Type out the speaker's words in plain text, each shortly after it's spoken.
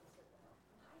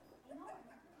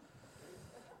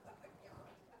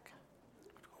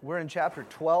We're in chapter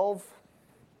 12.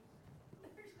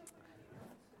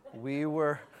 But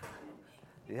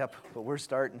we're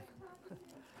starting.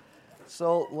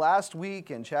 So last week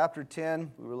in chapter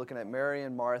 10, we were looking at Mary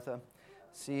and Martha,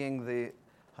 seeing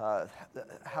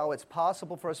how it's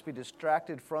possible for us to be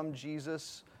distracted from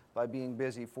Jesus by being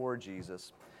busy for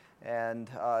Jesus. And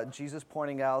Jesus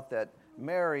pointing out that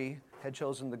Mary had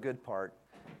chosen the good part,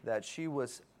 that she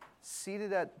was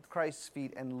seated at Christ's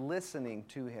feet and listening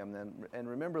to him. And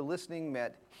remember, listening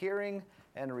meant hearing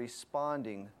and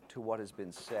responding to what has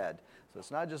been said. So it's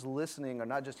not just listening or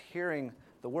not just hearing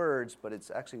the words, but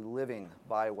it's actually living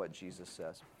by what Jesus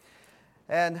says.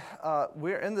 And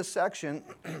we're in the section,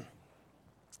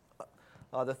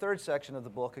 the third section of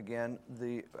the book again,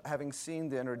 having seen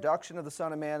the introduction of the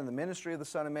Son of Man and the ministry of the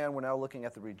Son of Man, we're now looking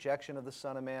at the rejection of the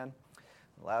Son of Man.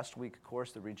 Last week, of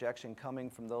course, the rejection coming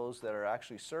from those that are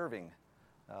actually serving,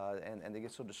 and they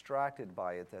get so distracted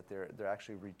by it that they're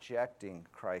actually rejecting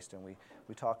Christ, and we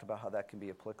talked about how that can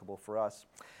be applicable for us.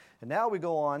 And now we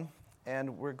go on,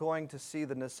 and we're going to see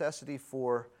the necessity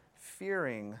for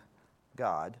fearing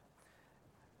God,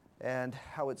 and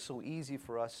how it's so easy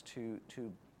for us to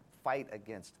fight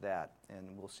against that,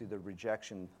 and we'll see the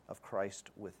rejection of Christ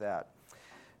with that.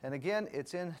 And again,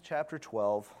 it's in chapter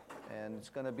 12, and it's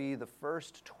going to be the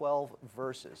first 12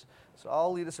 verses. So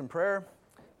I'll lead us in prayer,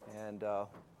 and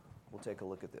we'll take a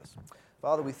look at this.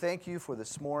 Father, we thank you for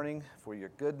this morning, for your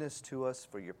goodness to us,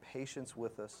 for your patience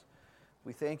with us.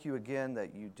 We thank you again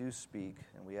that you do speak,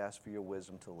 and we ask for your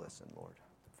wisdom to listen, Lord.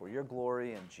 For your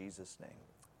glory, in Jesus' name,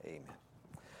 amen.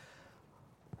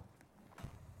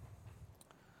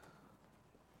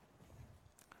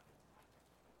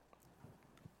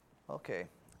 Okay.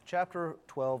 Chapter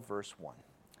 12, verse 1.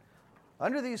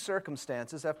 Under these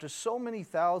circumstances, after so many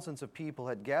thousands of people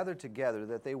had gathered together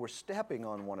that they were stepping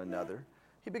on one another,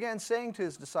 he began saying to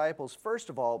his disciples, first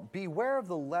of all, beware of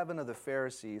the leaven of the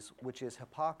Pharisees, which is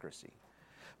hypocrisy.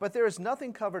 But there is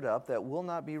nothing covered up that will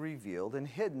not be revealed, and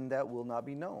hidden that will not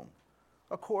be known.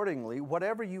 Accordingly,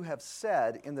 whatever you have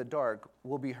said in the dark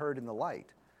will be heard in the light,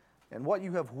 and what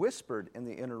you have whispered in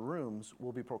the inner rooms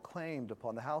will be proclaimed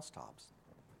upon the housetops.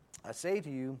 I say to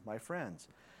you, my friends,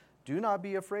 do not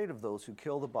be afraid of those who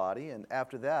kill the body, and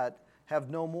after that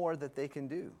have no more that they can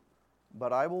do.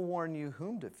 But I will warn you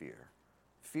whom to fear.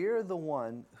 Fear the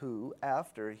one who,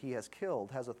 after he has killed,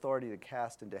 has authority to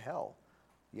cast into hell.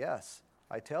 Yes,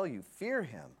 I tell you, fear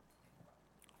him.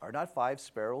 Are not 5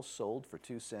 sparrows sold for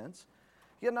 2 cents?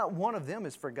 Yet not one of them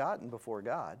is forgotten before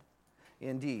God.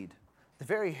 Indeed, the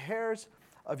very hairs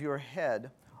of your head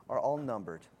are all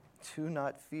numbered. Do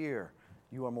not fear.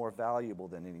 You are more valuable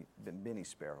than many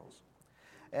sparrows.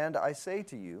 And I say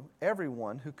to you,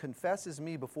 everyone who confesses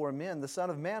me before men, the Son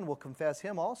of Man will confess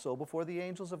him also before the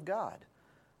angels of God.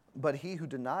 But he who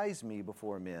denies me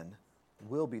before men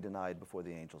will be denied before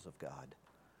the angels of God.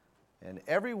 And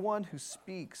everyone who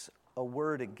speaks a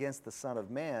word against the Son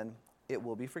of Man, it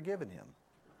will be forgiven him.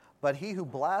 But he who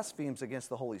blasphemes against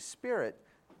the Holy Spirit,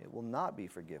 it will not be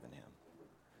forgiven him.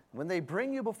 When they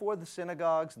bring you before the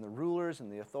synagogues and the rulers and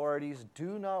the authorities,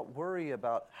 do not worry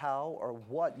about how or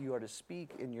what you are to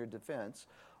speak in your defense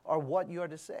or what you are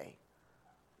to say.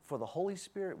 For the Holy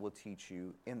Spirit will teach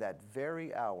you in that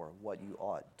very hour what you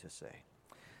ought to say.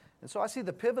 And so I see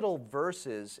the pivotal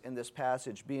verses in this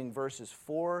passage being verses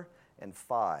 4 and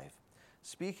 5.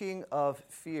 Speaking of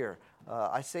fear,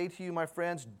 I say to you, my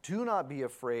friends, do not be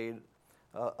afraid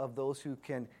of those who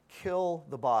can kill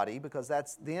the body, because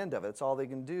that's the end of it. It's all they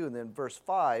can do. And then verse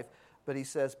 5, but he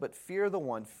says, but fear the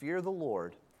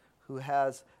Lord, who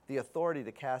has the authority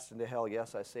to cast into hell.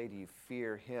 Yes, I say to you,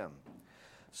 fear him.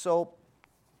 So,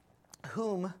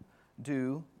 whom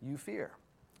do you fear?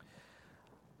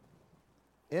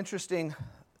 Interesting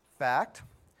fact,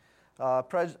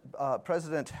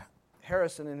 President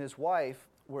Harrison and his wife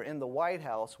were in the White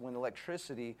House when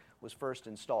electricity was first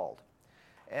installed.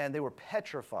 And they were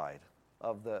petrified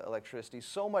of the electricity,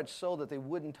 so much so that they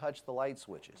wouldn't touch the light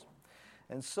switches.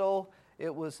 And so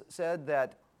it was said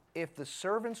that if the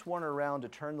servants weren't around to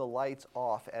turn the lights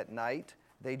off at night,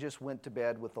 they just went to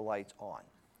bed with the lights on.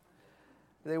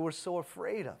 They were so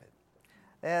afraid of it.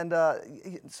 And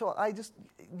so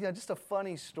just a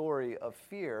funny story of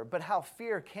fear, but how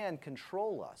fear can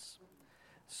control us.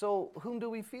 So whom do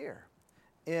we fear?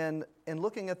 In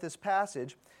looking at this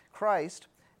passage, Christ,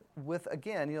 with,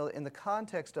 again, in the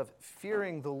context of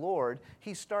fearing the Lord,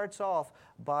 he starts off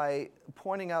by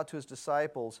pointing out to his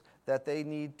disciples that they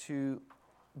need to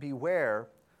beware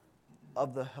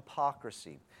of the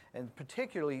hypocrisy. And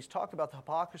particularly, he's talked about the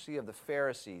hypocrisy of the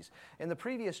Pharisees. In the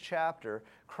previous chapter,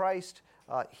 Christ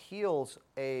heals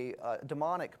a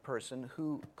demonic person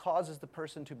who causes the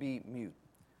person to be mute.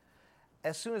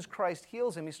 As soon as Christ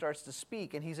heals him, he starts to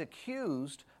speak, and he's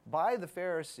accused by the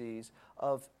Pharisees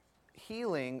of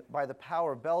healing by the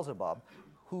power of Beelzebub,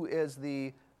 who is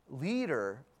the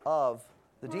leader of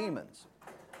the demons,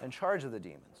 in charge of the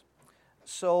demons.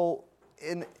 So,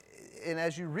 and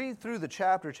as you read through the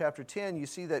chapter 10, you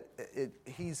see that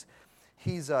he's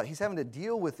having to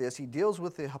deal with this. He deals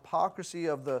with the hypocrisy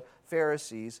of the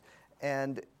Pharisees,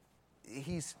 and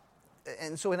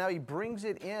so now he brings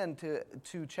it into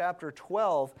chapter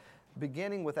 12,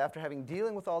 beginning with, after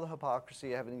dealing with all the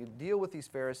hypocrisy, having to deal with these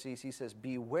Pharisees, he says,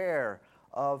 beware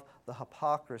of the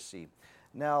hypocrisy.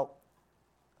 Now,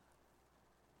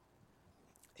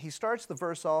 he starts the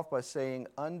verse off by saying,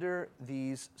 under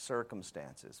these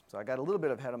circumstances. So I got a little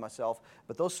bit ahead of myself,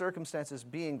 but those circumstances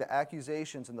being the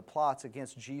accusations and the plots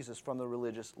against Jesus from the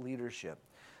religious leadership.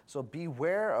 So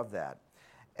beware of that.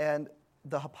 And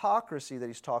the hypocrisy that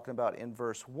he's talking about in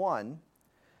verse 1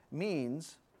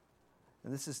 means,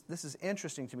 and this is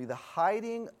interesting to me, the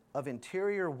hiding of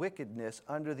interior wickedness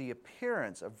under the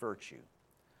appearance of virtue.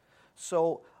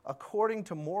 So, according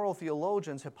to moral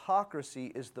theologians,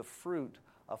 hypocrisy is the fruit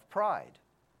of pride.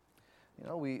 You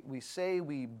know, we say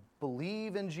we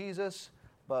believe in Jesus,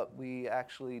 but we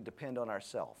actually depend on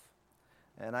ourselves.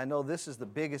 And I know this is the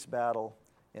biggest battle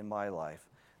in my life.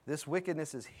 This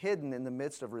wickedness is hidden in the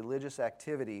midst of religious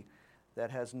activity that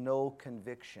has no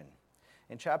conviction.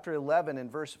 In chapter 11, in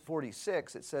verse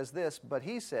 46, it says this, but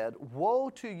he said, woe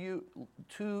to you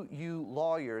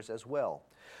lawyers as well,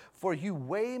 for you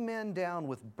weigh men down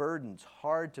with burdens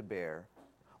hard to bear,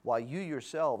 while you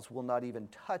yourselves will not even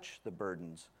touch the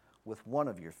burdens with one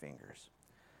of your fingers.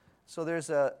 So there's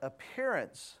an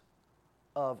appearance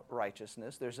of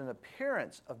righteousness, there's an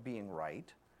appearance of being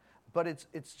right, but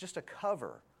it's just a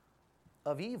cover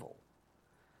of evil.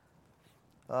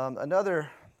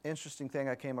 Another interesting thing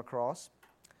I came across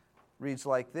reads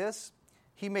like this: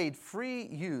 he made free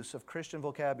use of Christian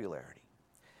vocabulary.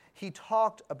 He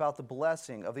talked about the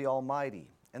blessing of the Almighty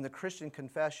and the Christian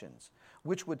confessions,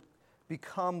 which would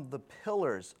become the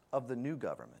pillars of the new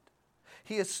government.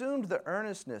 He assumed the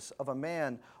earnestness of a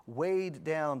man weighed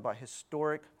down by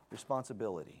historic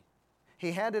responsibility.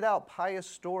 He handed out pious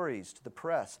stories to the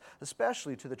press,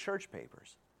 especially to the church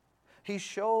papers. He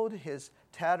showed his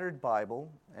tattered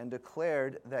Bible and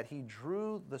declared that he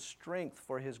drew the strength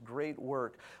for his great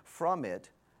work from it,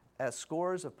 as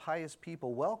scores of pious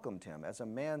people welcomed him as a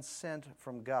man sent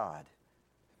from God.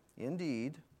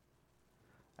 Indeed,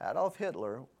 Adolf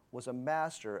Hitler was a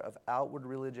master of outward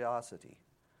religiosity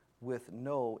with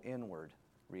no inward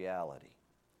reality.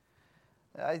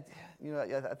 I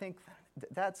think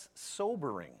that's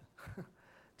sobering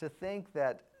to think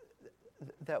that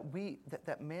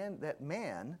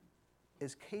man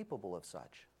is capable of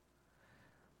such.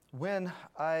 When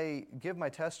I give my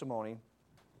testimony,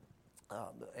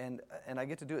 and I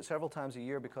get to do it several times a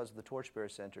year because of the Torchbearer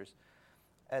Centers,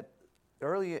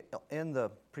 early in the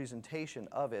presentation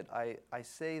of it, I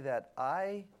say that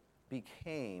I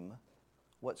became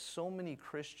what so many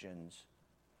Christians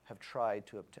have tried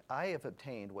to obtain. I have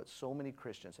obtained what so many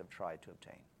Christians have tried to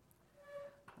obtain.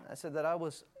 I said that I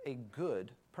was a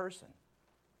good person.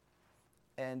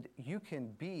 And you can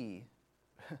be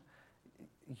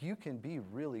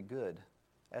really good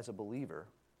as a believer,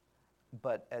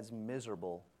 but as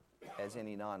miserable as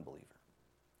any non-believer.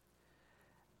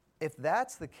 If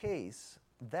that's the case,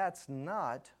 that's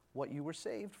not what you were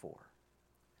saved for.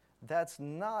 That's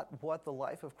not what the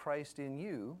life of Christ in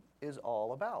you is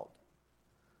all about.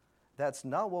 That's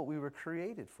not what we were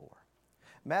created for.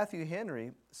 Matthew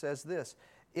Henry says this: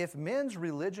 if men's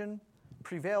religion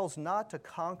prevails not to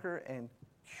conquer and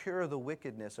cure the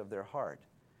wickedness of their heart,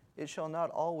 it shall not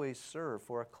always serve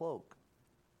for a cloak.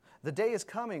 The day is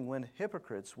coming when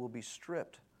hypocrites will be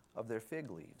stripped of their fig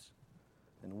leaves.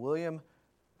 And William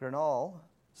Gurnall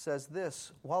says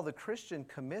this: while the Christian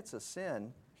commits a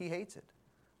sin, he hates it,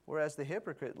 whereas the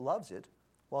hypocrite loves it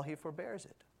while he forbears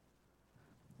it.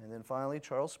 And then finally,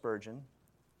 Charles Spurgeon: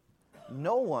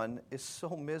 no one is so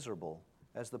miserable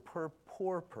as the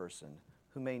poor person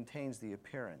who maintains the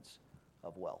appearance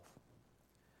of wealth.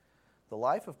 The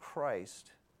life of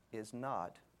Christ is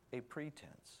not a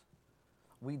pretense.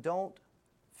 We don't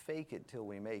fake it till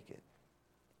we make it.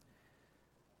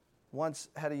 Once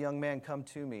had a young man come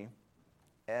to me,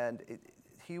 and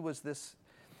he was this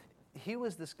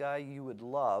guy you would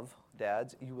love,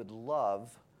 dads, you would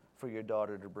love for your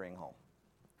daughter to bring home.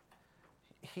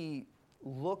 He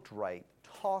looked right,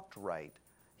 talked right,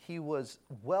 he was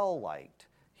well-liked,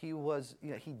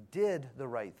 he did the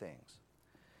right things.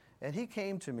 And he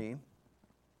came to me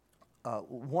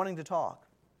wanting to talk.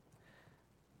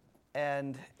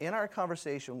 And in our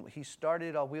conversation, we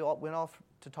went off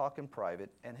to talk in private,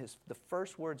 and the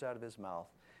first words out of his mouth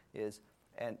is,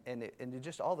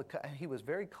 he was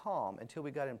very calm until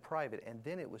we got in private, and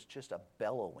then it was just a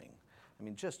bellowing. I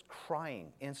mean, just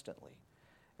crying instantly.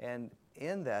 And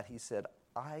in that, he said,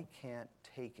 I can't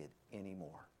take it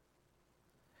anymore.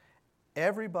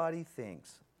 Everybody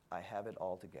thinks I have it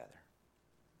all together.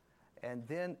 And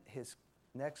then his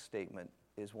next statement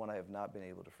is one I have not been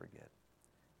able to forget.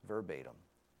 Verbatim.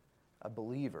 A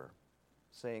believer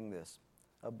saying this.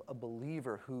 A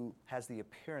believer who has the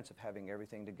appearance of having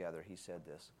everything together. He said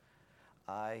this,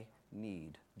 I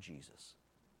need Jesus.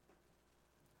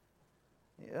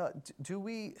 Do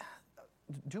we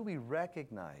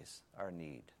recognize our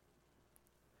need?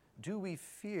 Do we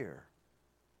fear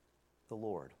the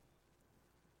Lord?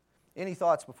 Any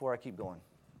thoughts before I keep going?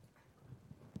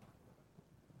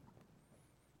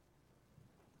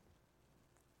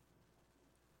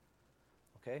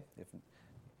 Okay,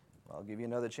 I'll give you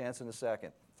another chance in a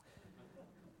second.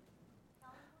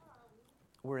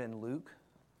 We're in Luke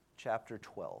chapter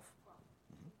 12.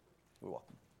 Mm-hmm. You're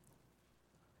welcome.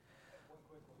 One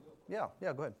quick one.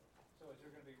 Yeah, go ahead. So is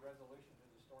there going to be resolution to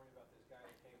the story about this guy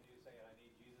that came to you saying, I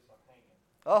need Jesus, I'm hanging?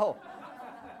 Oh,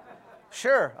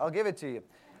 sure, I'll give it to you.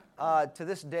 To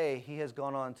this day, he has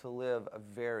gone on to live a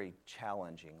very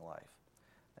challenging life.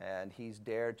 And he's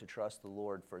dared to trust the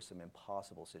Lord for some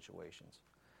impossible situations.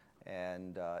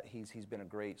 And he's been a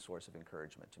great source of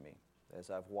encouragement to me as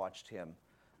I've watched him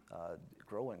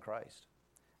grow in Christ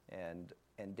and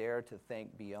dare to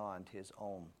think beyond his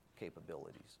own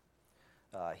capabilities.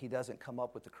 He doesn't come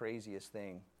up with the craziest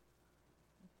thing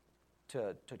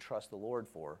to trust the Lord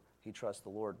for. He trusts the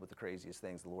Lord with the craziest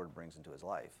things the Lord brings into his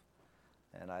life.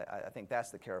 And I think that's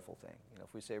the careful thing.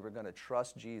 If we say we're going to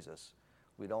trust Jesus,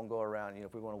 we don't go around,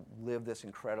 if we want to live this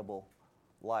incredible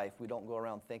life, we don't go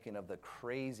around thinking of the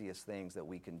craziest things that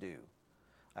we can do.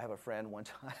 I have a friend one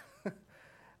time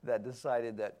that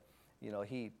decided that,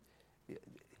 he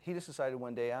just decided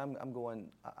one day, I'm going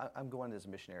as a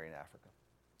missionary in Africa.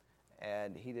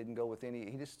 And he didn't go with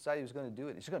he just decided he was going to do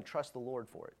it. He's going to trust the Lord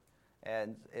for it.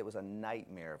 And it was a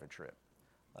nightmare of a trip.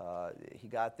 He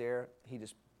got there, he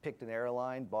just picked an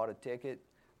airline, bought a ticket.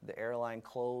 The airline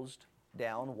closed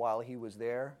down while he was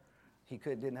there. He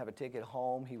didn't have a ticket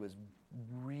home. He was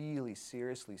really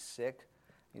seriously sick.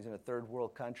 He's in a third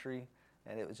world country,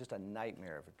 and it was just a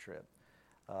nightmare of a trip.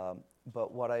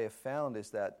 But what I have found is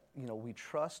that, we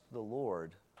trust the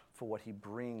Lord for what he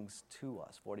brings to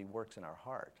us, for what he works in our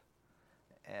heart.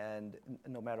 And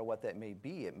no matter what that may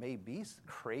be, it may be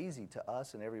crazy to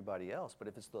us and everybody else, but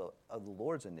if it's the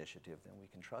Lord's initiative, then we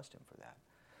can trust him for that.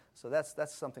 So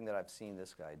that's something that I've seen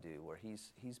this guy do, where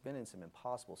he's been in some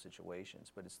impossible situations,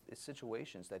 but it's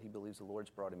situations that he believes the Lord's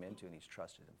brought him into, and he's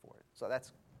trusted him for it. So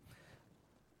that's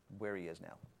where he is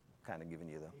now, kind of giving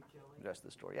you the rest of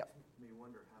the story. Yeah. You may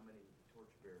wonder how many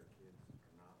torchbearer kids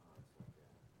are not honest like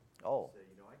that. Oh. Say,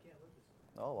 I can't live this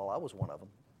way. Oh, well, I was one of them.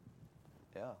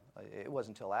 Yeah. It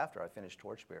wasn't until after I finished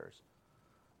Torchbearers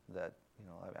that,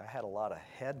 I had a lot of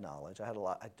head knowledge. I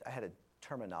had a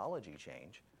terminology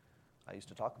change. I used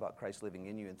to talk about Christ living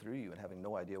in you and through you and having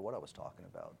no idea what I was talking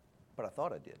about, but I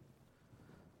thought I did.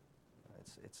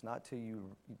 It's not till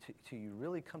you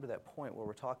really come to that point where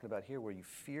we're talking about here, where you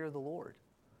fear the Lord.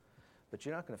 But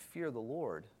you're not going to fear the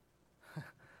Lord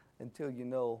until you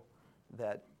know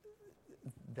that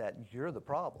you're the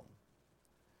problem.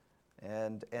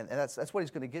 And that's what he's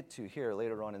going to get to here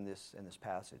later on in this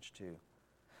passage too.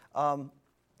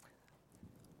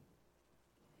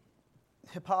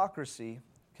 Hypocrisy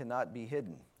cannot be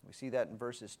hidden. We see that in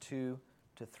verses 2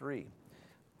 to 3.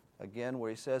 Again, where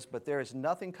he says, but there is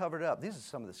nothing covered up. These are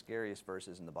some of the scariest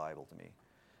verses in the Bible to me.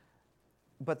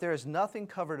 But there is nothing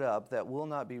covered up that will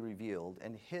not be revealed,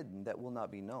 and hidden that will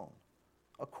not be known.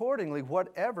 Accordingly,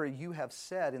 whatever you have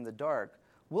said in the dark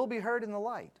will be heard in the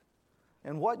light,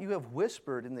 and what you have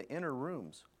whispered in the inner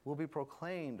rooms will be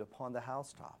proclaimed upon the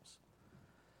housetops.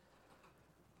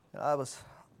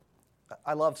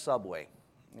 I love Subway.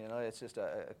 It's just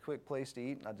a quick place to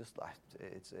eat.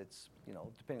 It's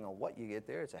depending on what you get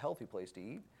there, it's a healthy place to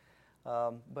eat.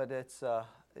 But it's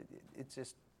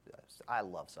just, I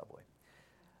love Subway.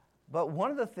 But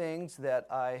one of the things that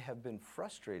I have been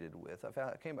frustrated with,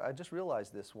 I just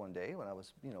realized this one day when I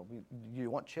was, you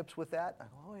want chips with that? I go,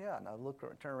 oh yeah, and I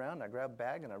turn around, and I grab a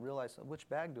bag, and I realize, which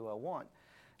bag do I want?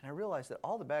 And I realized that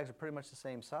all the bags are pretty much the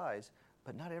same size,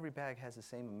 but not every bag has the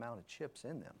same amount of chips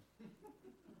in them.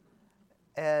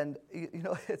 And,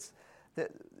 it's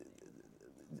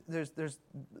there's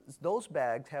those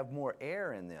bags have more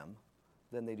air in them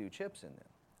than they do chips in them.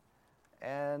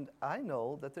 And I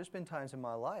know that there's been times in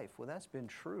my life when that's been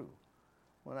true.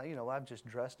 When I've just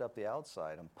dressed up the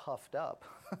outside, I'm puffed up,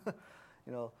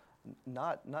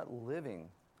 not living,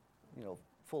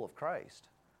 full of Christ,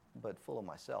 but full of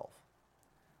myself.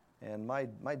 And my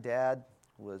dad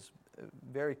was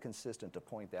very consistent to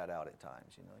point that out at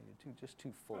times. You're just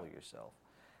too full of yourself,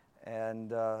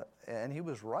 and he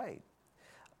was right.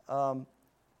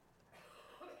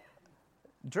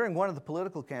 During one of the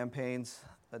political campaigns,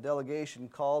 a delegation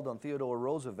called on Theodore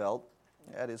Roosevelt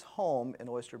at his home in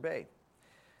Oyster Bay.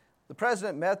 The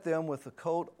president met them with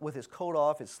his coat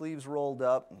off, his sleeves rolled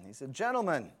up, and he said,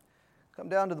 "Gentlemen, come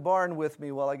down to the barn with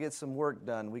me while I get some work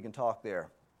done. We can talk there."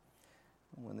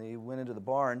 When they went into the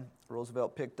barn,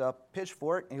 Roosevelt picked up a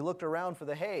pitchfork and he looked around for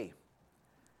the hay.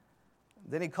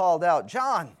 Then he called out,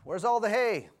 "John, where's all the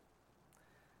hay?"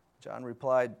 John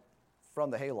replied from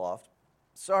the hayloft,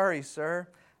 "Sorry, sir,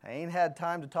 I ain't had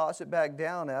time to toss it back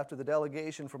down after the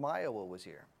delegation from Iowa was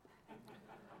here."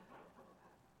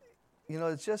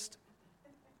 It's just,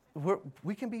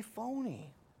 we can be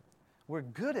phony. We're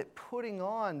good at putting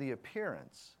on the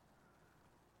appearance,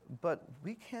 but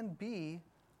we can be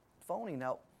phony.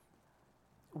 Now,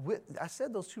 I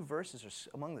said those two verses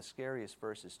are among the scariest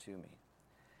verses to me.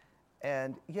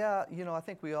 And yeah, I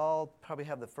think we all probably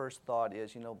have the first thought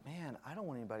is, man, I don't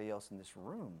want anybody else in this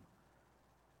room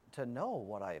to know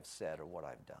what I have said or what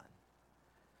I've done.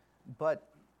 But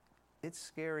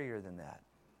it's scarier than that.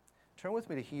 Turn with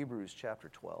me to Hebrews chapter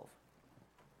 12.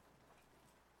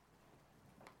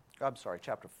 I'm sorry,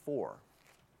 chapter 4.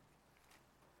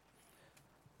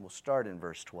 We'll start in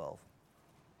verse 12.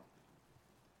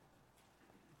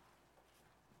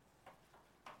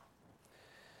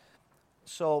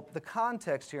 So the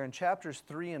context here in chapters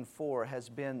 3 and 4 has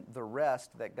been the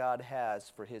rest that God has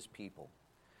for his people.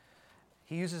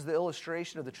 He uses the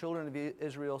illustration of the children of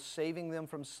Israel saving them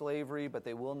from slavery, but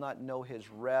they will not know his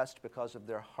rest because of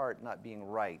their heart not being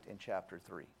right in chapter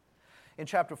 3. In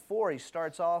chapter 4, he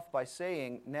starts off by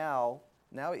saying, now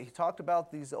he talked about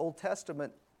these Old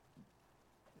Testament,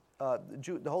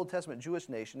 the Old Testament Jewish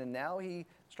nation, and now he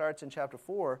starts in chapter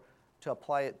 4 to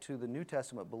apply it to the New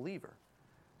Testament believer.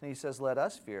 And he says, "Let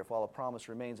us fear, if while a promise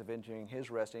remains of entering his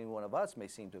rest, any one of us may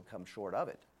seem to have come short of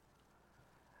it."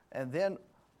 And then,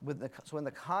 so in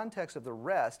the context of the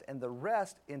rest, and the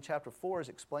rest in chapter 4 is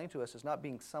explained to us as not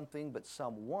being something but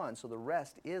someone, so the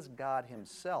rest is God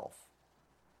himself.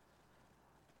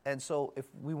 And so if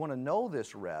we want to know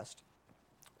this rest,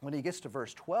 when he gets to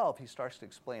verse 12, he starts to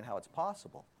explain how it's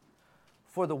possible.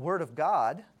 For the Word of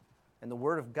God, and the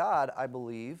Word of God, I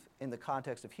believe, in the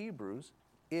context of Hebrews,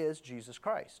 is Jesus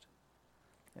Christ.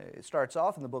 It starts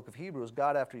off in the book of Hebrews,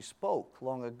 God after he spoke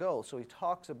long ago. So he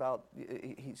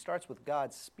starts with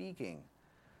God speaking.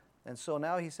 And so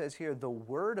now he says here, the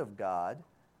Word of God,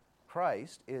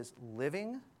 Christ, is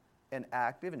living and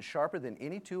active and sharper than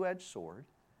any two-edged sword,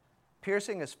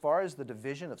 piercing as far as the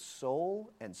division of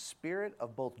soul and spirit,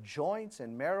 of both joints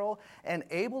and marrow, and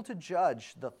able to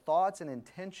judge the thoughts and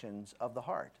intentions of the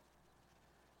heart.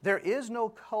 There is no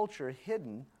culture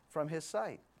hidden from his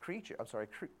sight, creature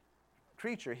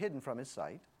hidden from his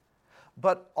sight,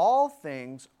 but all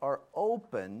things are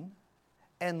open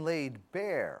and laid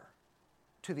bare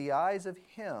to the eyes of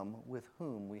him with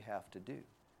whom we have to do.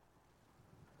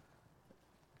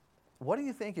 What do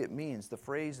you think it means, the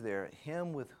phrase there,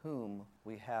 him with whom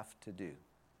we have to do?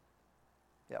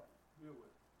 Yep.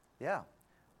 Yeah.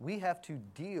 We have to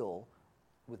deal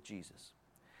with Jesus.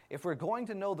 If we're going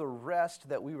to know the rest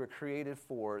that we were created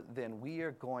for, then we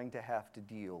are going to have to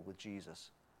deal with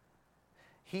Jesus.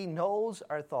 He knows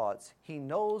our thoughts, he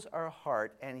knows our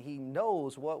heart, and he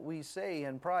knows what we say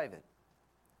in private.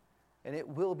 And it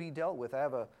will be dealt with. I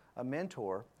have a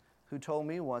mentor who told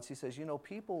me once, he says,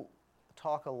 people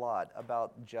talk a lot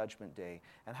about Judgment Day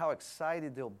and how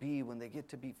excited they'll be when they get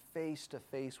to be face to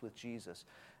face with Jesus.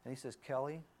 And he says,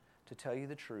 "Kelly, to tell you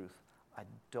the truth, I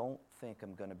don't think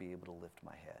I'm going to be able to lift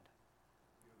my head."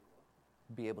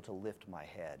 Be able to lift my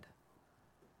head.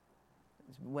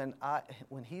 When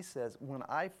he says, when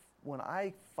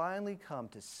I finally come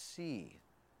to see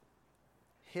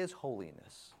his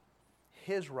holiness,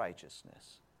 his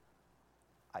righteousness,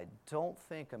 I don't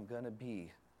think I'm going to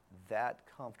be that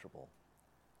comfortable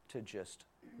to just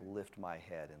lift my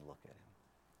head and look at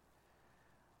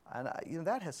him. And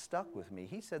that has stuck with me.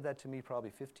 He said that to me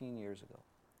probably 15 years ago.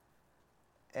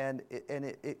 And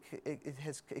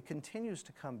it continues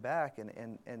to come back,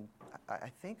 and I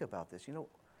think about this.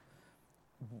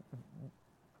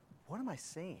 What am I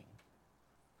saying?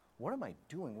 What am I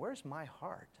doing? Where's my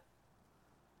heart?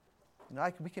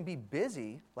 We can be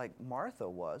busy like Martha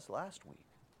was last week.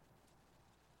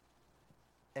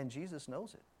 And Jesus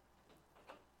knows it.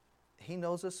 He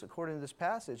knows us, according to this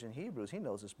passage in Hebrews, he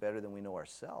knows us better than we know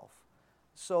ourselves.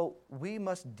 So we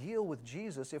must deal with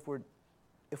Jesus. If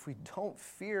we don't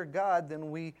fear God,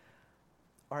 then we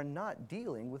are not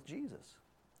dealing with Jesus.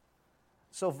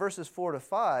 So verses 4 to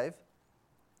 5,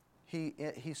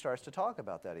 he starts to talk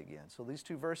about that again. So these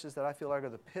two verses that I feel like are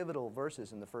the pivotal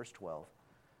verses in the first 12.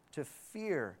 To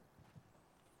fear,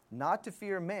 not to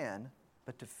fear man,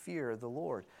 but to fear the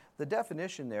Lord. The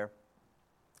definition there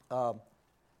of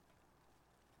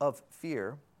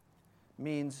fear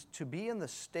means to be in the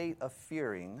state of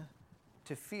fearing,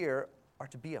 to fear, or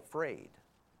to be afraid.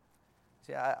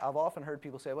 See, I've often heard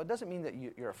people say, well, it doesn't mean that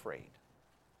you're afraid.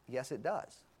 Yes, it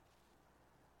does.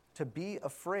 To be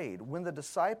afraid. When the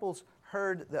disciples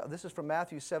heard, this is from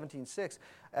Matthew 17:6,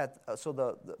 so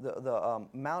the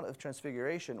Mount of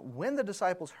Transfiguration, when the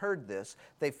disciples heard this,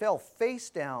 they fell face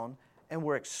down and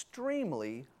were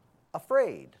extremely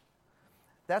afraid.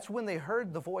 That's when they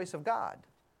heard the voice of God.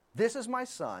 This is my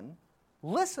son,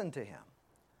 listen to him.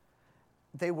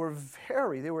 They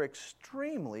were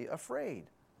extremely afraid.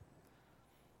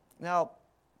 Now,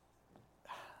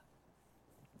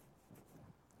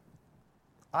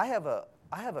 I have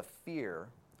a fear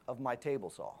of my table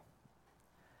saw.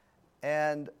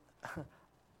 And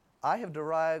I have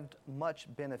derived much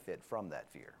benefit from that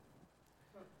fear.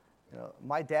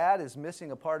 My dad is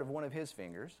missing a part of one of his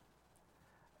fingers,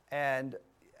 and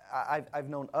I've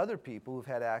known other people who've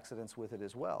had accidents with it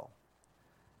as well.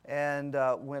 And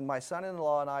when my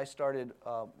son-in-law and I started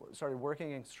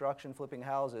working in construction, flipping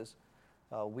houses,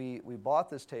 we bought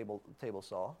this table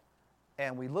saw,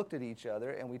 and we looked at each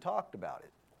other and we talked about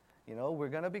it. We're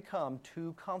going to become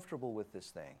too comfortable with this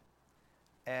thing.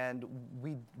 And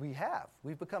we've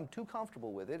become too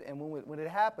comfortable with it, and when it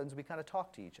happens, we kind of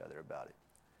talk to each other about it.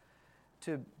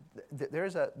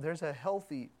 There's a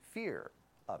healthy fear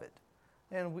of it,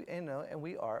 and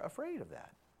we are afraid of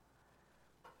that.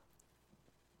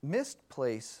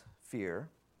 Misplaced fear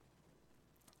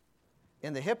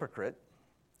in the hypocrite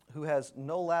who has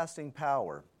no lasting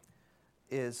power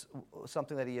is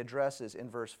something that he addresses in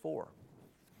verse 4.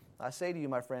 I say to you,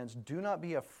 my friends, do not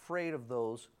be afraid of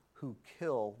those who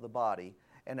kill the body,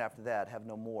 and after that have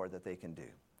no more that they can do.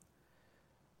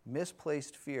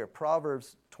 Misplaced fear.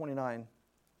 Proverbs 29,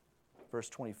 verse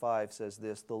 25 says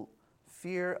this, the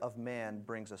fear of man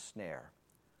brings a snare,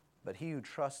 but he who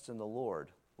trusts in the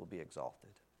Lord will be exalted.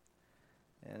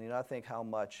 And I think how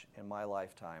much in my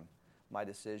lifetime my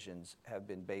decisions have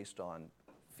been based on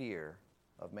fear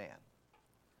of man.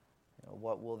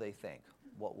 What will they think?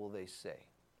 What will they say?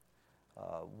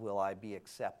 Will I be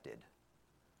accepted?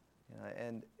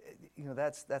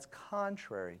 That's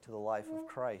contrary to the life of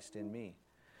Christ in me.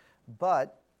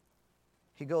 But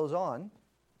he goes on,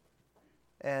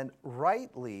 and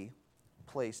rightly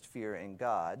placed fear in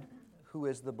God, who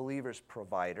is the believer's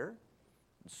provider,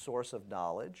 source of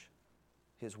knowledge,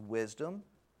 his wisdom,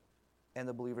 and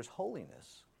the believer's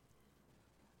holiness,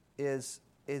 is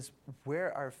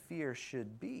where our fear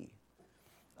should be.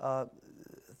 A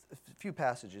few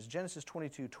passages. Genesis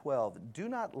 22:12. Do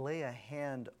not lay a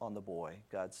hand on the boy,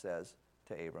 God says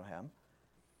to Abraham.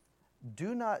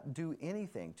 Do not do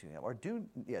anything to him,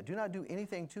 do not do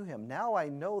anything to him. Now I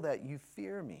know that you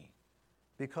fear me,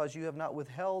 because you have not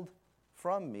withheld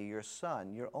from me your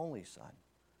son, your only son.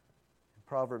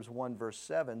 Proverbs 1 verse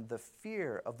 7, the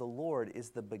fear of the Lord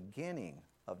is the beginning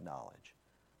of knowledge,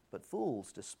 but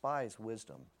fools despise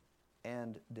wisdom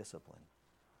and discipline.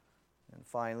 And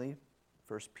finally,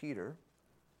 1 Peter,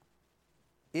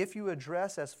 if you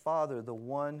address as Father the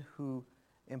one who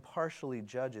impartially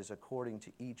judges according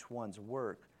to each one's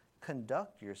work,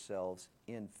 conduct yourselves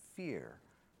in fear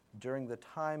during the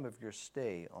time of your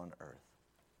stay on earth.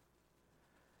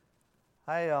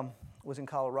 I was in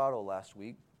Colorado last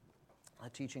week,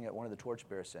 teaching at one of the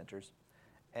torchbearer centers,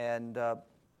 and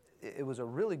it was a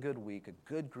really good week, a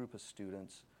good group of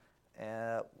students.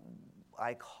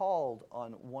 I called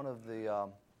on one of the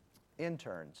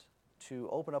interns to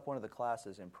open up one of the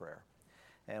classes in prayer.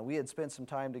 And we had spent some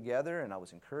time together, and I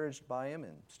was encouraged by him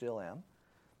and still am.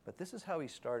 But this is how he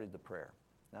started the prayer.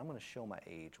 Now I'm going to show my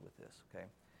age with this, okay?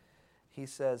 He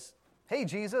says, hey,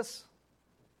 Jesus,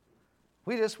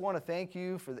 we just want to thank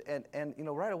you for and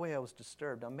right away I was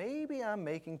disturbed. Now maybe I'm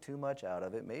making too much out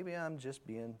of it. Maybe I'm just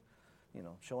being,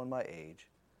 showing my age.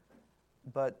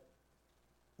 But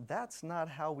that's not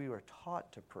how we were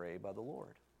taught to pray by the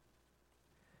Lord.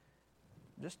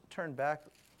 Just turn back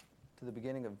to the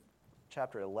beginning of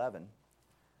chapter 11.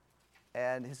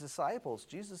 And his disciples,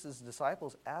 Jesus'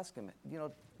 disciples, ask him,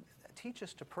 teach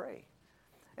us to pray.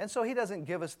 And so he doesn't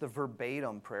give us the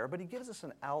verbatim prayer, but he gives us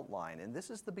an outline, and this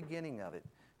is the beginning of it.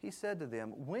 He said to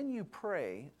them, when you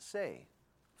pray, say,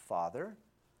 Father,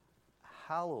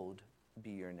 hallowed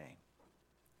be your name.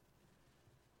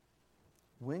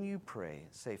 When you pray,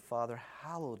 say, Father,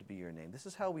 hallowed be your name. This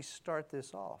is how we start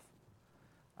this off.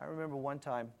 I remember one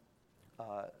time,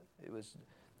 it was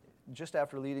just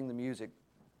after leading the music,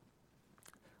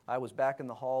 I was back in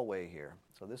the hallway here.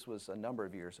 So this was a number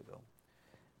of years ago.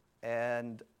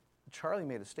 And Charlie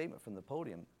made a statement from the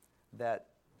podium that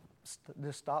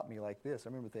just stopped me like this. I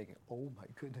remember thinking, oh my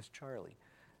goodness, Charlie.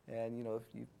 And you know,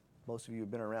 most of you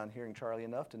have been around hearing Charlie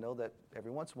enough to know that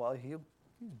every once in a while he's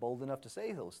bold enough to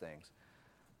say those things.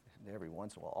 Every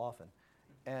once in a while, often.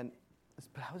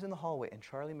 But I was in the hallway and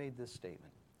Charlie made this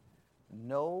statement.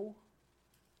 No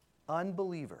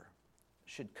unbeliever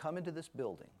should come into this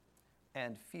building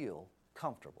and feel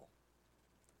comfortable.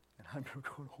 And I remember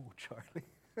going, oh, Charlie.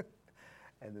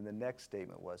 And then the next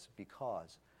statement was,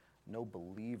 because no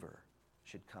believer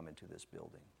should come into this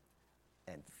building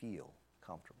and feel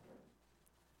comfortable.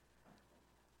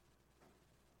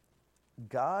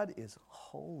 God is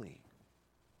holy.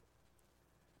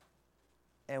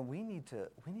 And we need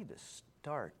to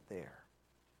start there.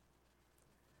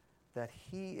 That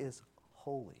he is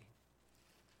holy.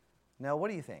 Now, what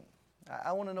do you think?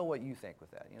 I want to know what you think with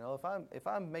that. You know, if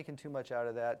I'm making too much out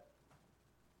of that,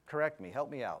 correct me, help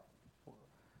me out.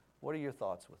 What are your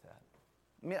thoughts with that?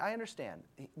 I mean, I understand,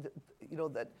 you know,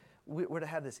 that we're to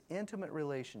have this intimate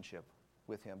relationship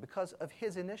with him because of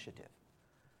his initiative.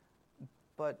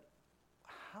 But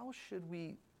how should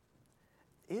we,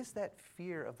 is that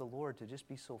fear of the Lord to just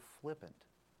be so flippant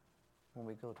when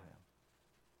we go to him?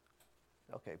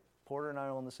 Okay, Porter and I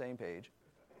are on the same page.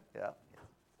 Yeah.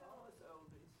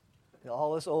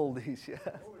 All us oldies, yeah.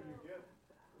 The older you get,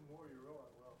 the more you realize,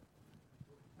 well,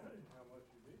 how much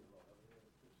you need love. I mean,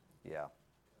 it's just, Yeah.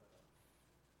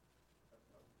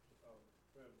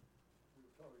 we were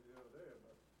talking the other day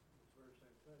about this very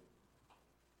same thing.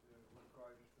 You know, when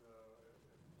Christ, when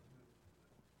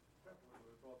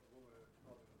we brought the woman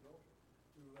caught in adultery,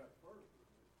 who was that first?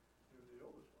 It was the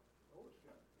oldest one, the oldest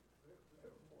guy. They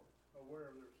were more aware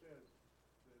of their sins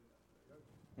than the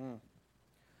younger.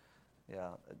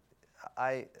 Yeah.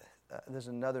 There's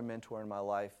another mentor in my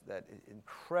life that is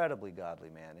incredibly godly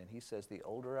man, and he says the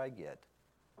older I get,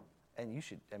 and you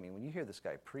should, I mean, when you hear this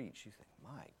guy preach, you think,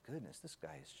 my goodness, this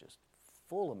guy is just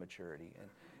full of maturity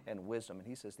and wisdom. And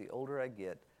he says the older I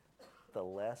get, the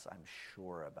less I'm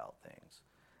sure about things.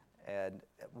 And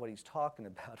what he's talking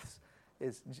about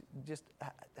is just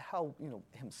how, you know,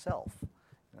 himself,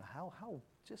 you know, how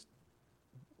just,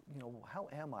 you know, how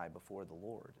am I before the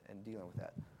Lord and dealing with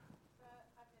that?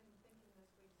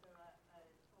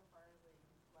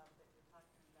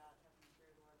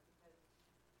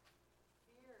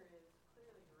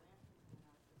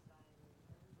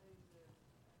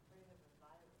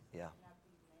 Yeah. Not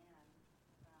be man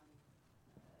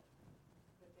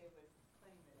that they would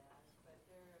claim it as, but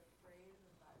they're afraid of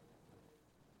the virus that is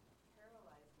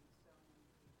paralyzing so many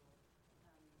people.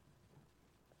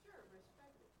 Sure,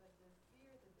 respect it, but the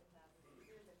fear that they have is the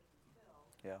fear that can kill.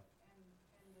 Yeah.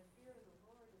 And the fear of the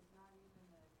Lord is not even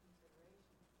a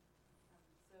consideration.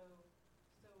 So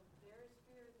there is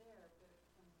fear there, but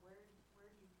and where do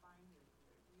you find your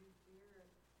fear? Do you fear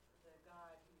the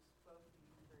God who spoke the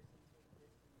universe into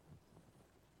existence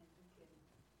and who can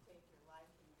take your life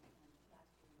and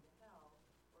cast you into hell?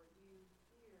 Or do you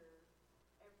fear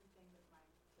everything that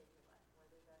might take your life,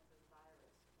 whether that's a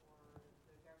virus or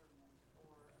the government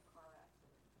or a car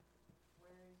accident?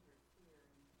 Where is your fear?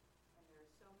 And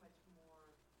there's so much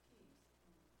more peace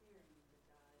in fearing the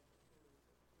God who is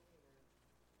the creator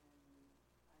than the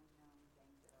unknown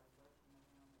things that are lurking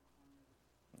around the corners.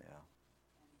 Yeah.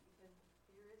 And because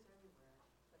fear is everywhere,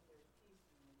 but there's peace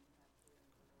when you have fear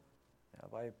of the Lord.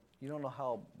 Yeah, you don't know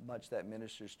how much that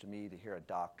ministers to me to hear a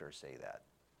doctor say that.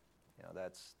 You know,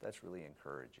 that's really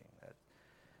encouraging.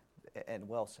 And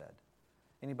well said.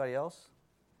 Anybody else?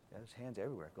 Yeah, there's hands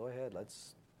everywhere. Go ahead.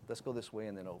 Let's go this way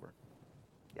and then over.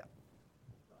 Yeah.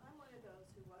 Well, I'm one of those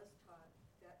who was taught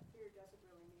that fear doesn't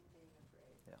really mean being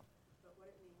afraid. Yeah. But what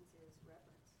it means is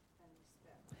reverence and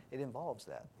respect. It involves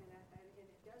that. And it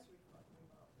does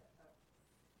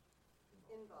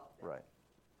involve that. Right.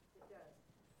 It does.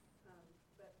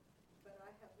 But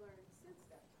I have learned since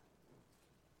that time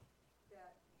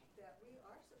that we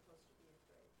are supposed to be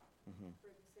afraid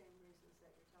for the same reasons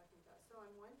that you're talking about. So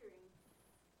I'm wondering,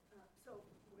 so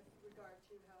with regard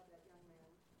to how that young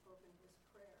man opened his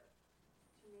prayer,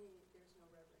 to me, there's no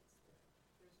reverence there.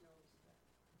 There's no respect.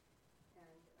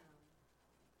 And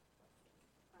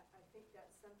I think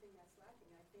that's something that's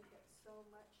lacking. I think that so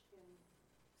much since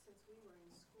we were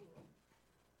in school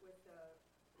with the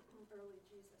early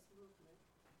Jesus movement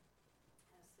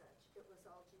as such, it was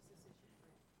all Jesus is your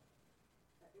friend.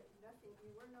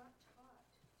 We were not taught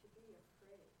to be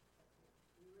afraid of him.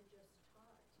 We were just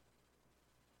taught,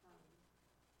 that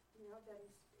we weren't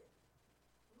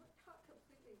taught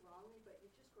completely wrongly, but you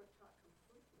just weren't taught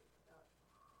completely about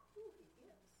who he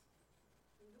is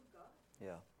and who God is.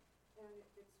 Yeah. And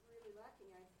it's really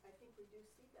lacking. I think we do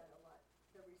see that a lot,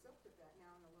 the result of that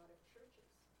now in a lot of churches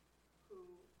who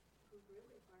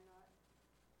really are not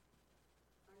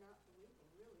believing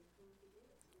really who he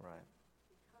is. Right.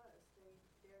 Because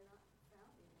they're not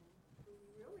founding in who he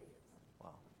really is.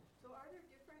 Wow. So are there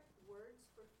different words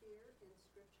for fear in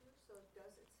Scripture? So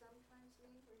does it sometimes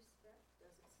mean respect?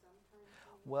 Does it sometimes mean...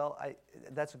 Well,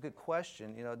 that's a good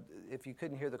question. If you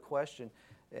couldn't hear the question,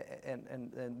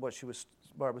 and what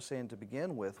Barb was saying to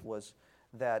begin with was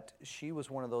that she was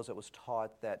one of those that was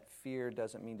taught that fear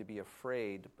doesn't mean to be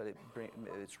afraid, but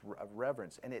it's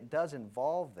reverence, and it does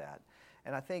involve that.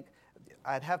 And I think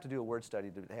I'd have to do a word study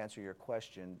to answer your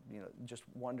question. Just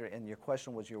wondering, and your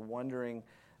question was, you're wondering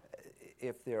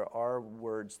if there are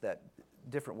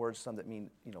different words, some that mean,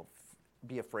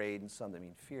 be afraid, and some that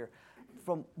mean fear.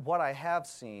 From what I have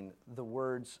seen, the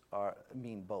words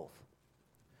mean both.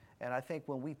 And I think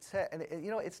when we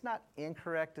it's not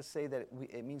incorrect to say that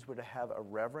it means we're to have a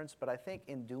reverence, but I think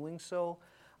in doing so,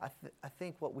 I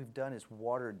think what we've done is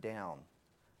watered down.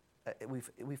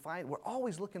 We find we're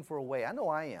always looking for a way. I know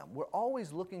I am. We're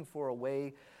always looking for a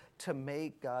way to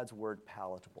make God's word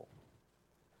palatable.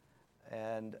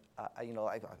 And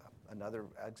another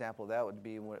example of that would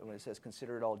be when it says,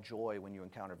 "Consider it all joy when you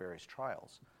encounter various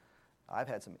trials." I've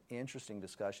had some interesting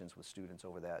discussions with students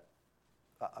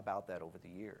about that over the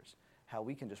years. How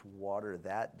we can just water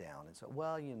that down and say,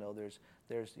 well, there's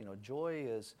joy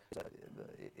is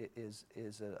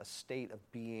a state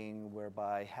of being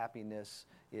whereby happiness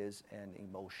is an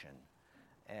emotion.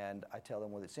 And I tell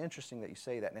them, well, it's interesting that you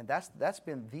say that. And that's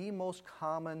been the most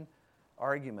common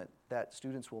argument that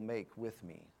students will make with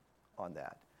me on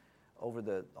that over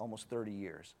the almost 30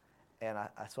 years. And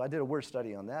so I did a word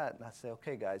study on that, and I said,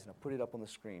 okay, guys, and I put it up on the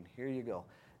screen. Here you go.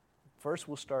 First,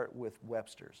 we'll start with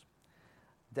Webster's.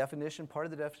 Part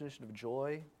of the definition of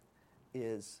joy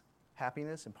is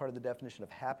happiness, and part of the definition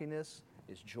of happiness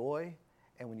is joy.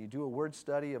 And when you do a word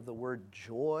study of the word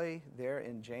joy there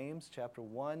in James chapter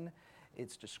 1,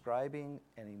 it's describing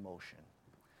an emotion.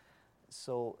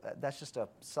 So that's just a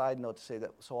side note to say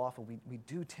that so often we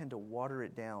do tend to water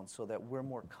it down so that we're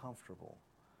more comfortable.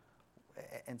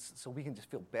 And so we can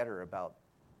just feel better about,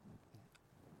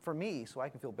 for me, so I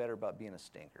can feel better about being a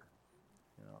stinker.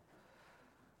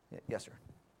 Yes, sir.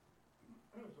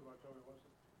 Somebody told me once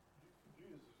that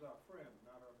Jesus is our friend,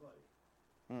 not our buddy.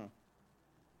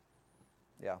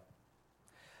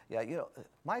 Yeah,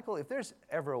 Michael, if there's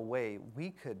ever a way we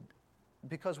could,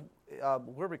 because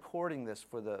we're recording this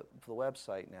for the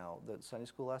website now, the Sunday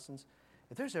school lessons,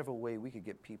 if there's ever a way we could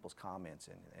get people's comments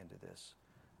into this,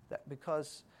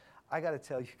 because I got to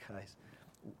tell you guys,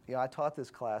 I taught this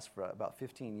class for about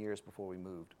 15 years before we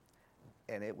moved,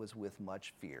 and it was with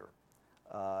much fear.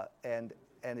 And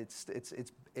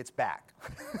it's back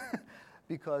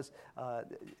because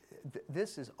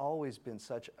this has always been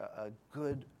such a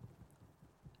good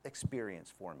experience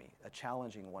for me, a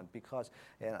challenging one, because,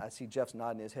 and I see Jeff's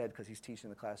nodding his head because he's teaching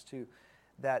the class too,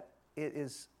 that it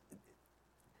is,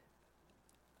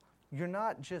 you're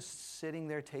not just sitting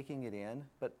there taking it in,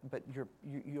 but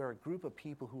you're a group of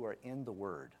people who are in the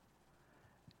Word.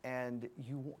 And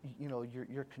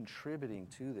you're contributing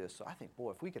to this. So I think, boy,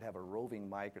 if we could have a roving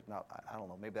mic, or not, I don't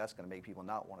know, maybe that's going to make people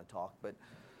not want to talk. But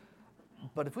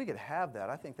if we could have that,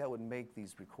 I think that would make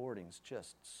these recordings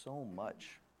just so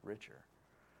much richer.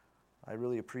 I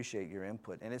really appreciate your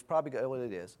input, and it's probably what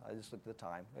it is. I just looked at the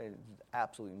time. There's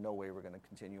absolutely no way we're going to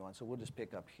continue on, so we'll just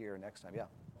pick up here next time. Yeah.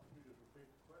 You just repeat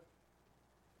the question.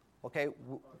 Okay.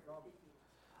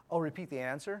 Repeat the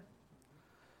answer.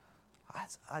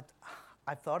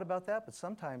 I've thought about that, but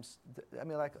sometimes,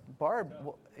 like Barb,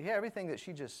 everything that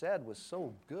she just said was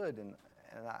so good, and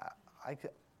I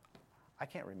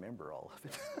can't remember all of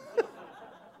it.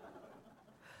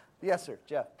 Yes, sir,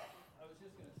 Jeff. I was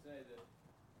just going to say that,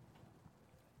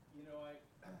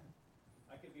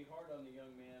 I could be hard on the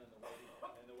young man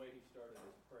and the way he started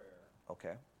his prayer.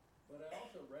 Okay. But I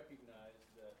also recognize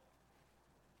that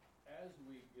as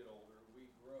we get older, we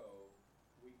grow,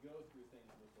 we go through things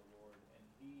with the Lord, and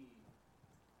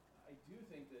I do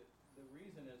think that the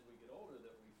reason as we get older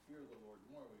that we fear the Lord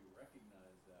more, we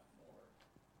recognize that more,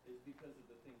 is because of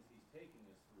the things He's taking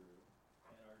us through,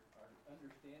 and our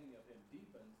understanding of him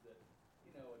deepens, that,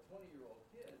 you know, a 20-year-old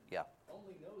kid Yeah.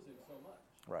 only knows him so much.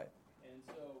 Right. And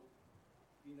so,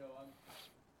 you know,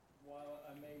 while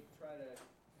I may try to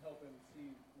help him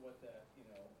see what that, you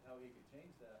know, how he could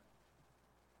change that,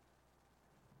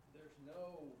 there's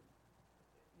no,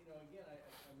 you know, again,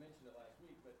 I mentioned it last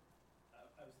week, but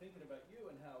I was thinking about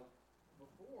you and how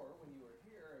before, when you were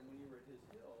here and when you were at his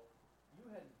hill, you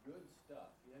had good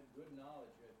stuff, you had good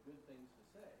knowledge, you had good things to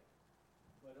say.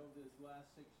 But over this last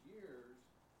 6 years,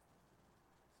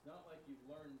 it's not like you've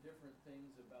learned different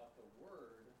things about the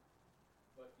Word,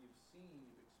 but you've seen,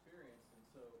 you've experienced, and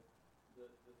so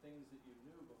the things that you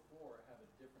knew before have a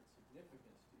different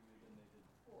significance to you than they did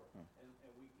before. And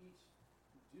we each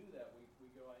do that. We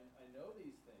go, I know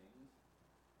these things,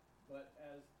 but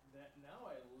as that now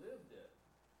I lived it,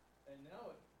 and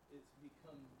now it's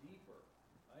become deeper.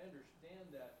 I understand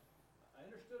that. I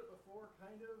understood it before,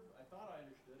 kind of. I thought I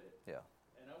understood it. Yeah.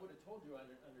 And I would have told you I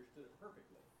understood it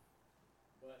perfectly.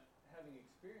 But having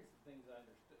experienced the things that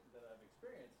I've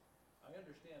experienced, I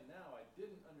understand now. I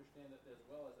didn't understand it as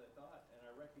well as I thought, and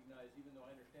I recognize, even though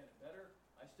I understand it better,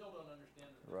 I still don't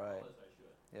understand it as Right. well as I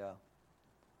should. Yeah.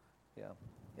 Yeah.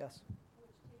 Yes.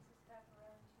 Which takes us back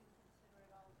around to consider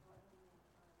it all joy when you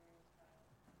encounter various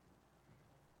trials.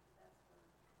 That's where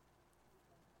you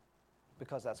focus.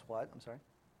 Because that's what? I'm sorry?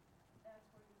 That's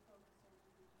where you focus on who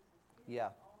Jesus is.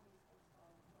 Yeah. All these things fall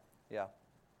in place. Yeah.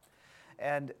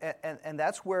 And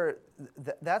that's where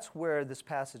this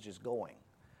passage is going.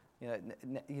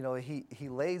 He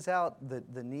lays out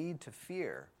the need to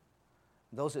fear.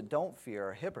 Those that don't fear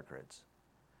are hypocrites.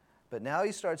 But now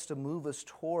he starts to move us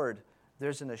toward,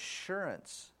 there's an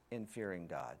assurance in fearing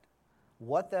God.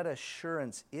 What that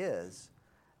assurance is,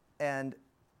 and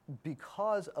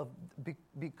because of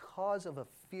a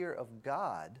fear of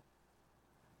God,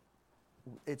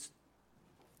 it's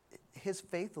his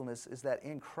faithfulness is that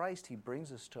in Christ he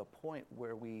brings us to a point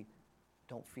where we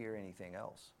don't fear anything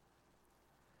else.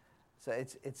 So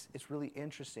it's really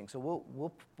interesting. So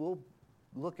we'll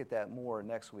look at that more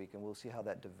next week, and we'll see how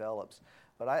that develops.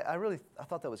 But I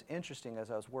thought that was interesting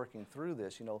as I was working through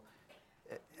this. You know,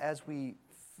 as we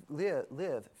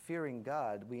live fearing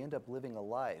God, we end up living a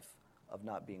life of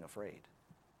not being afraid.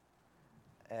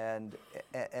 And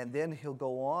then he'll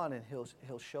go on and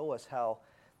he'll show us how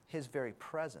his very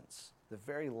presence, the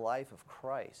very life of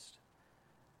Christ,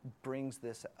 brings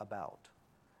this about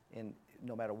in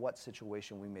no matter what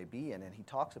situation we may be in. And he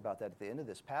talks about that at the end of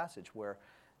this passage, where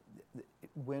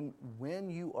when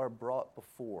you are brought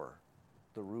before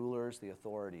the rulers, the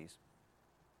authorities,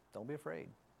 don't be afraid.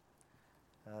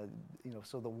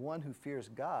 So the one who fears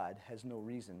God has no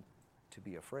reason to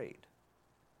be afraid.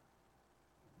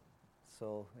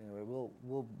 So anyway,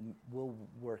 we'll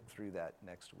work through that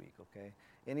next week. Okay.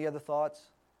 Any other thoughts?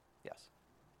 Yes.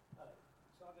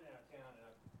 So I've been out of town and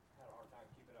I've had a hard time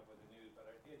keeping up with the news, but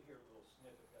I did hear a little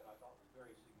snippet that I thought was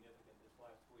very significant this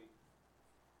last week.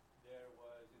 There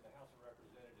was, in the House of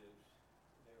Representatives,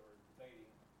 they were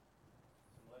debating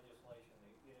some legislation,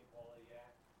 the Inequality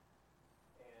Act,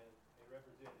 and a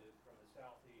representative from the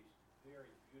Southeast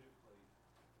very beautifully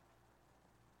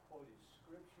quoted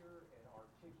scripture and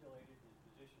articulated his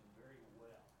position very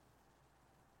well.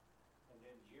 And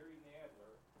then Jerry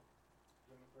Nadler,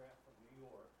 Democrat from New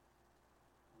York,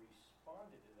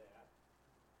 responded to that.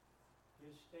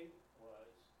 His statement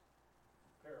was,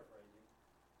 paraphrasing,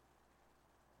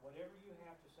 whatever you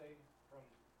have to say from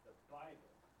the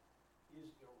Bible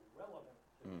is irrelevant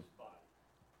to this body.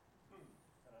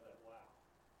 And I thought, wow,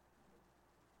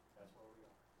 that's where we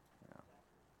are.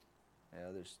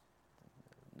 Yeah, there's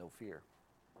no fear.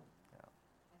 Yeah.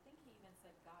 I think he even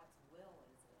said God's will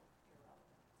is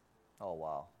irrelevant Oh,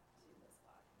 wow. to this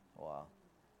body. Wow.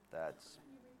 That's. Can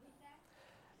you repeat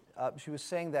that? She was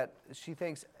saying that she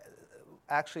thinks,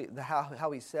 actually,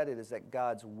 how he said it is that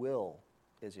God's will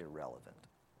is irrelevant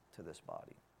to this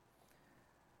body.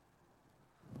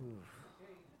 Oof.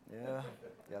 Yeah.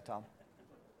 Yeah, Tom?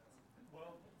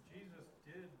 Well, Jesus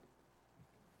did,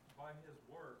 by his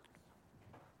works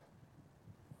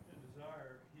and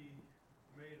desire, he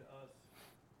made us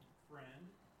friend.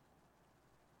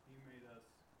 He made us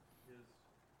his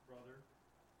brother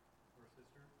or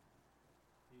sister.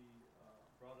 He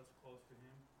brought us close to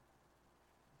him.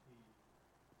 He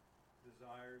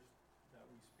desires that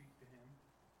we speak to him.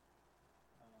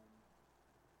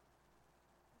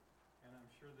 And I'm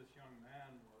sure this young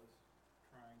man was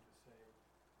trying to say,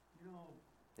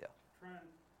 Yeah. Trent,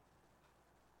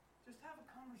 just have a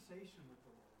conversation with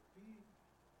the Lord.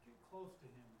 Get close to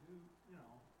him.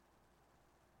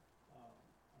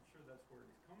 I'm sure that's where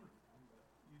he's coming from, but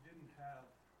you didn't have,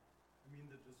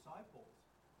 the disciples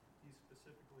He's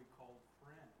specifically called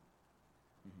friend.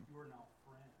 Mhm. You are now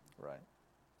friends. Right.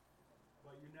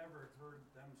 But you never heard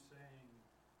them saying,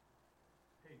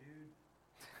 hey, dude,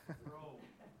 bro,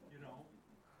 you know,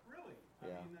 really.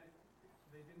 Yeah. I mean,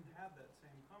 they didn't have that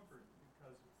same comfort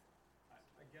because,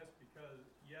 I guess because,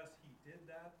 yes, he did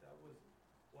that. That was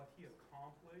what he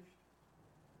accomplished.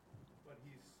 But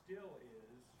he still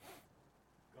is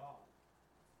God.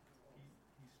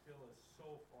 He still is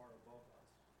so far above us,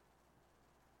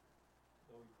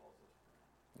 though he calls us friend.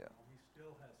 Yeah. You know, he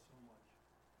still has so much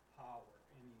power,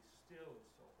 and he still is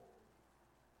so holy,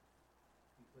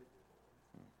 completely holy,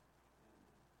 Hmm. and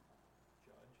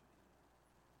judge.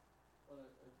 Well,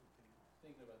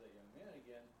 thinking about that young man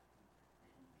again,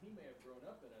 he may have grown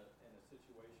up in a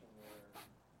situation where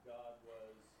God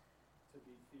was to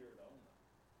be feared only,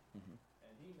 Mhm.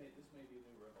 and this may be a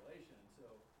new revelation, and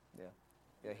so. Yeah,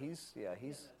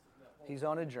 Again, that whole he's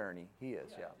on a journey. He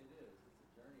is, yeah. It is.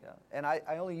 It's a journey. Yeah. And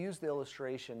I only use the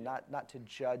illustration not to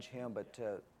judge him, but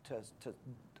to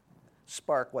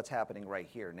spark what's happening right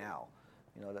here now.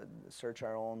 You know, to search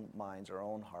our own minds, our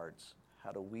own hearts.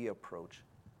 How do we approach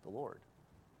the Lord?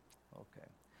 Okay.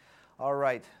 All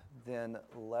right, then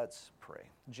let's pray.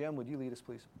 Jim, would you lead us,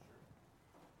 please?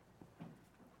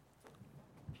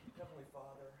 Heavenly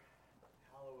Father,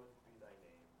 hallowed be thy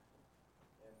name.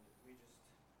 And we just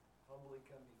humbly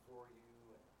come before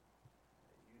you, and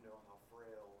you know how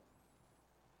frail,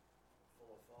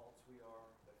 full of faults we are.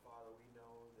 But Father, we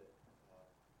know that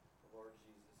the Lord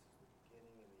Jesus is the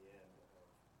beginning and the end of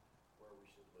where we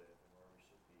should live and where we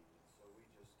should be. And so we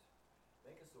just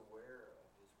make us aware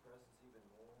of his presence even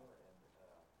more, and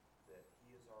that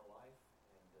he is our life,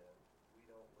 and we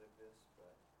don't live this,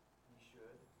 but he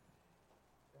should.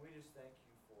 And we just thank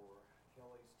you for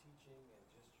Kelly's teaching and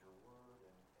just your word,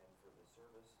 and for the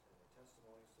service and the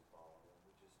testimonies to follow. And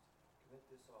we just commit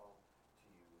this all to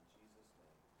you in Jesus'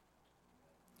 name.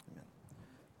 Amen. Amen.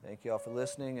 Thank you all for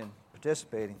listening and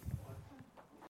participating.